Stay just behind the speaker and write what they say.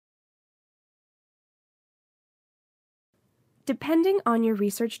Depending on your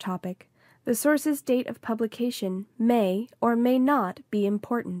research topic, the source's date of publication may or may not be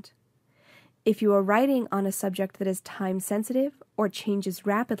important. If you are writing on a subject that is time-sensitive or changes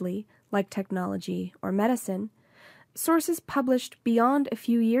rapidly, like technology or medicine, sources published beyond a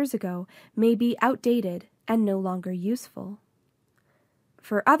few years ago may be outdated and no longer useful.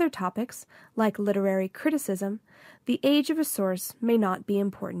 For other topics, like literary criticism, the age of a source may not be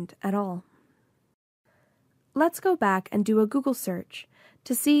important at all. Let's go back and do a Google search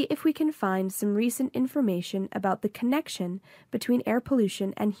to see if we can find some recent information about the connection between air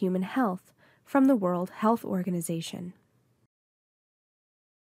pollution and human health from the World Health Organization.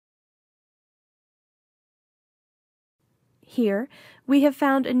 Here, we have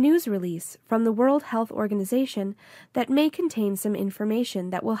found a news release from the World Health Organization that may contain some information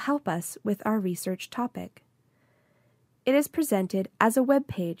that will help us with our research topic. It is presented as a web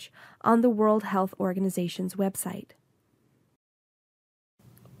page on the World Health Organization's website.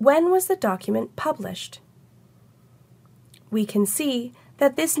 When was the document published? We can see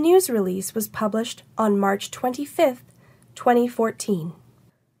that this news release was published on March 25, 2014.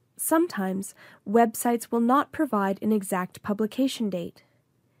 Sometimes, websites will not provide an exact publication date.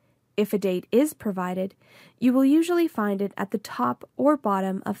 If a date is provided, you will usually find it at the top or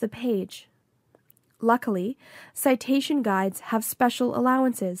bottom of the page. Luckily, citation guides have special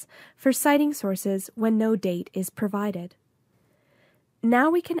allowances for citing sources when no date is provided.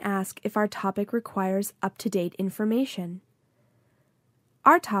 Now we can ask if our topic requires up-to-date information.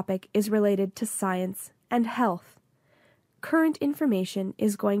 Our topic is related to science and health. Current information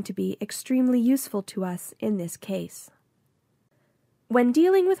is going to be extremely useful to us in this case. When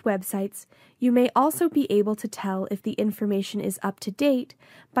dealing with websites, you may also be able to tell if the information is up to date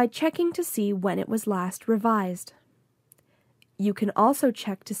by checking to see when it was last revised. You can also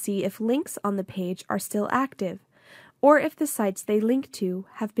check to see if links on the page are still active, or if the sites they link to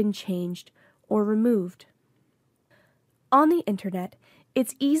have been changed or removed. On the Internet,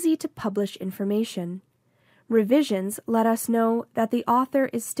 it's easy to publish information. Revisions let us know that the author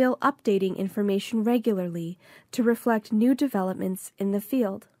is still updating information regularly to reflect new developments in the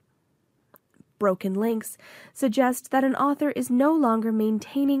field. Broken links suggest that an author is no longer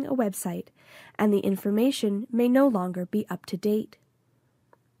maintaining a website, and the information may no longer be up to date.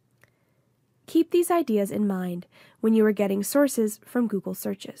 Keep these ideas in mind when you are getting sources from Google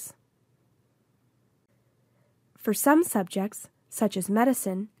searches. For some subjects, such as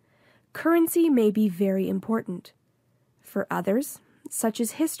medicine, currency may be very important. For others, such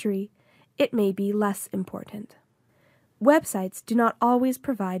as history, it may be less important. Websites do not always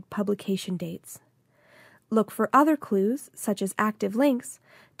provide publication dates. Look for other clues, such as active links,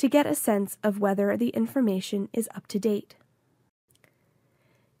 to get a sense of whether the information is up to date.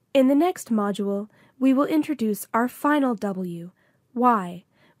 In the next module, we will introduce our final W, why,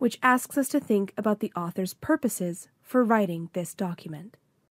 which asks us to think about the author's purposes for writing this document.